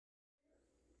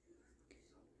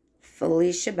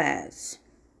Felicia Baz,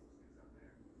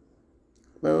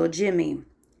 Lil Jimmy,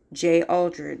 Jay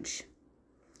Aldridge,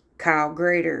 Kyle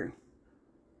Grader,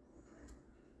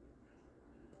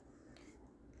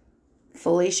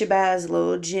 Felicia Baz,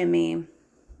 Lil Jimmy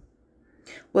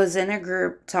was in a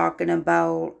group talking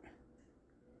about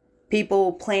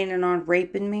people planning on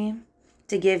raping me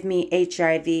to give me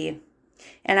HIV.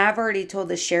 And I've already told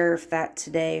the sheriff that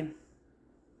today.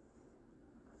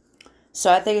 So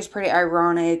I think it's pretty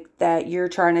ironic that you're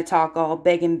trying to talk all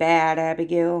big and bad,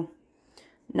 Abigail.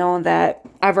 Knowing that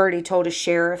I've already told the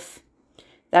sheriff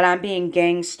that I'm being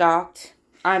gang stalked.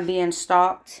 I'm being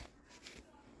stalked.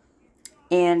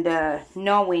 And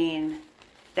knowing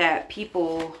that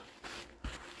people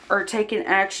are taking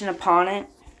action upon it.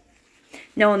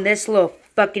 Knowing this little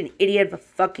fucking idiot of a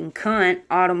fucking cunt,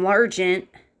 Autumn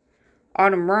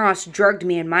Ross, drugged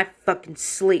me in my fucking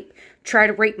sleep. Tried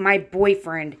to rape my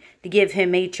boyfriend to give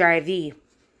him HIV.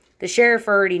 The sheriff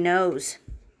already knows.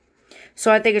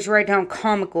 So I think it's right down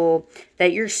comical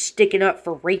that you're sticking up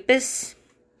for rapists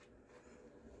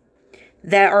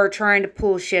that are trying to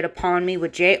pull shit upon me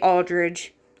with Jay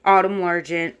Aldridge, Autumn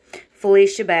Largent,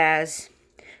 Felicia Baz,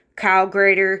 Kyle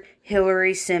Grader,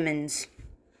 Hillary Simmons.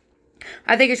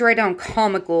 I think it's right down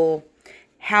comical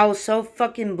how so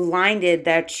fucking blinded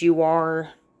that you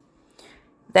are,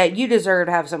 that you deserve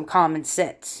to have some common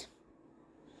sense.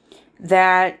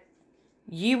 That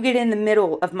you get in the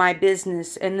middle of my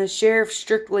business and the sheriff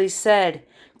strictly said,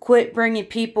 quit bringing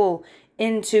people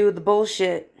into the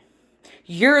bullshit.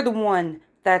 You're the one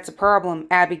that's a problem,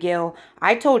 Abigail.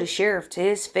 I told the sheriff to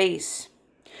his face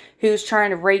who's trying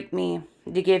to rape me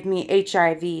to give me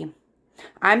HIV.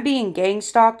 I'm being gang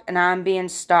stalked and I'm being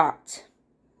stalked.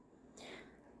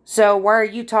 So why are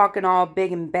you talking all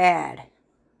big and bad?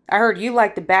 I heard you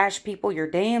like to bash people your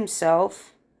damn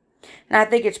self. And I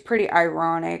think it's pretty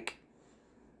ironic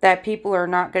that people are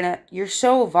not gonna... You're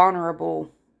so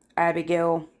vulnerable,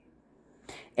 Abigail.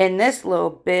 And this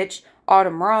little bitch,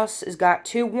 Autumn Ross, has got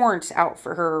 2 warrants out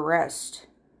for her arrest.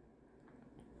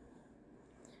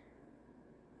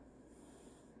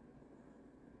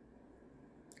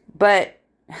 But,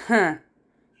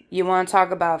 you want to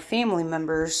talk about family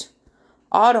members?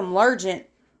 Autumn Largent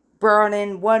brought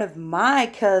in one of my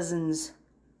cousin's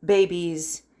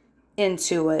babies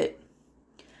into it.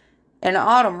 And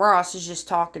Autumn Ross is just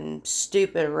talking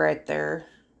stupid right there.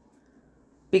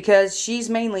 Because she's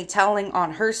mainly telling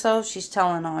on herself. She's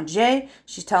telling on Jay.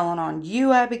 She's telling on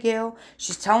you, Abigail.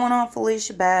 She's telling on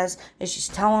Felicia Baz. And she's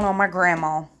telling on my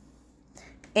grandma.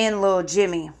 And Lil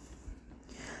Jimmy.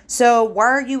 So why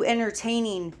are you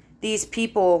entertaining these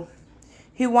people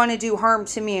who want to do harm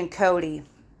to me and Cody?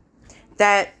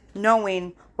 That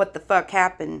knowing what the fuck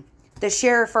happened. The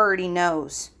sheriff already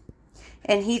knows.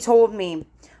 And he told me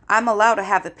I'm allowed to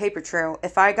have a paper trail.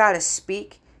 If I gotta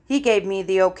speak, he gave me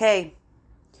the okay.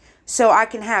 So I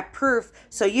can have proof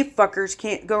so you fuckers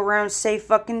can't go around and say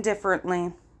fucking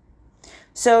differently.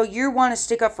 So you want to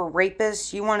stick up for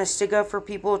rapists? You want to stick up for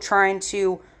people trying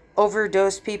to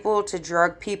overdose people, to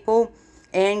drug people,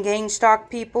 and gang stalk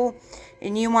people?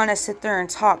 And you want to sit there and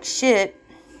talk shit,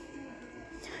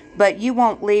 but you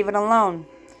won't leave it alone.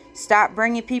 Stop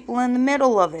bringing people in the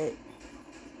middle of it.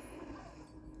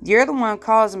 You're the one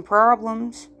causing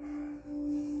problems.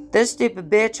 This stupid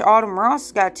bitch, Autumn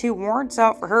Ross, got 2 warrants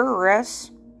out for her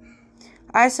arrest.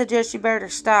 I suggest you better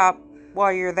stop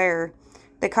while you're there.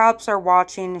 The cops are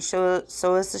watching, so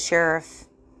is the sheriff.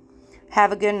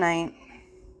 Have a good night.